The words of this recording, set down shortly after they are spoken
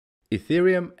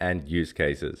Ethereum and use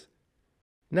cases.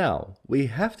 Now, we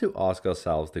have to ask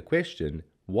ourselves the question,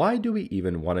 why do we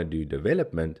even want to do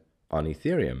development on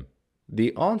Ethereum?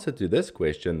 The answer to this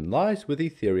question lies with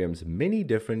Ethereum's many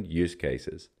different use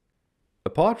cases.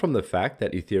 Apart from the fact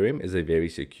that Ethereum is a very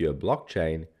secure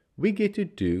blockchain, we get to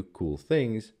do cool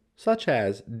things such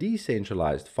as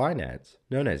decentralized finance,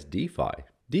 known as DeFi.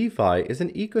 DeFi is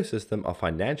an ecosystem of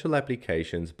financial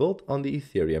applications built on the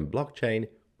Ethereum blockchain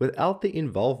without the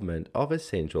involvement of a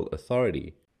central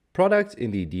authority. Products in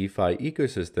the DeFi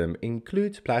ecosystem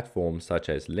includes platforms such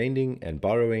as lending and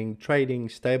borrowing, trading,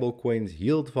 stablecoins,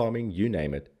 yield farming, you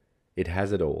name it. It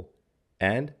has it all.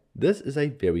 And this is a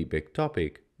very big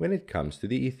topic when it comes to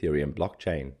the Ethereum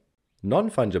blockchain.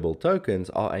 Non-fungible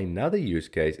tokens are another use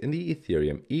case in the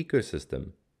Ethereum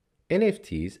ecosystem.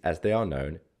 NFTs, as they are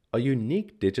known, are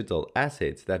unique digital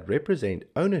assets that represent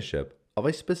ownership of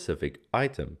a specific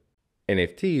item.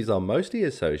 NFTs are mostly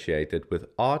associated with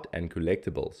art and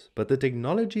collectibles, but the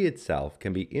technology itself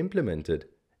can be implemented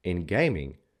in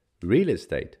gaming, real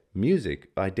estate, music,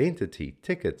 identity,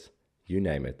 tickets, you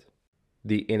name it.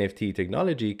 The NFT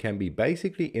technology can be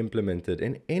basically implemented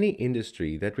in any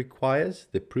industry that requires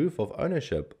the proof of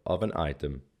ownership of an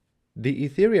item. The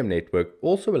Ethereum network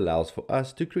also allows for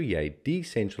us to create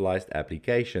decentralized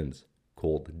applications,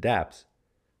 called Dapps.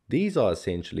 These are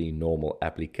essentially normal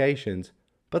applications,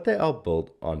 but they are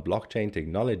built on blockchain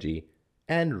technology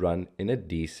and run in a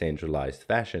decentralized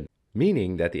fashion,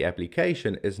 meaning that the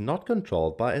application is not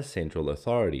controlled by a central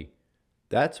authority.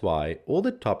 That's why all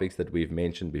the topics that we've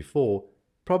mentioned before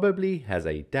probably has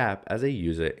a dApp as a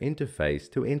user interface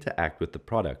to interact with the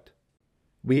product.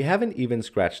 We haven't even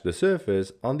scratched the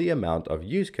surface on the amount of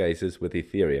use cases with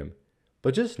Ethereum,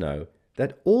 but just know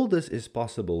that all this is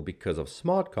possible because of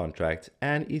smart contracts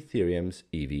and Ethereum's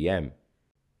EVM.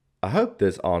 I hope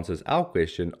this answers our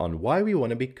question on why we want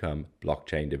to become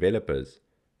blockchain developers,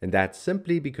 and that's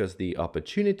simply because the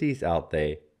opportunities out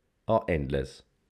there are endless.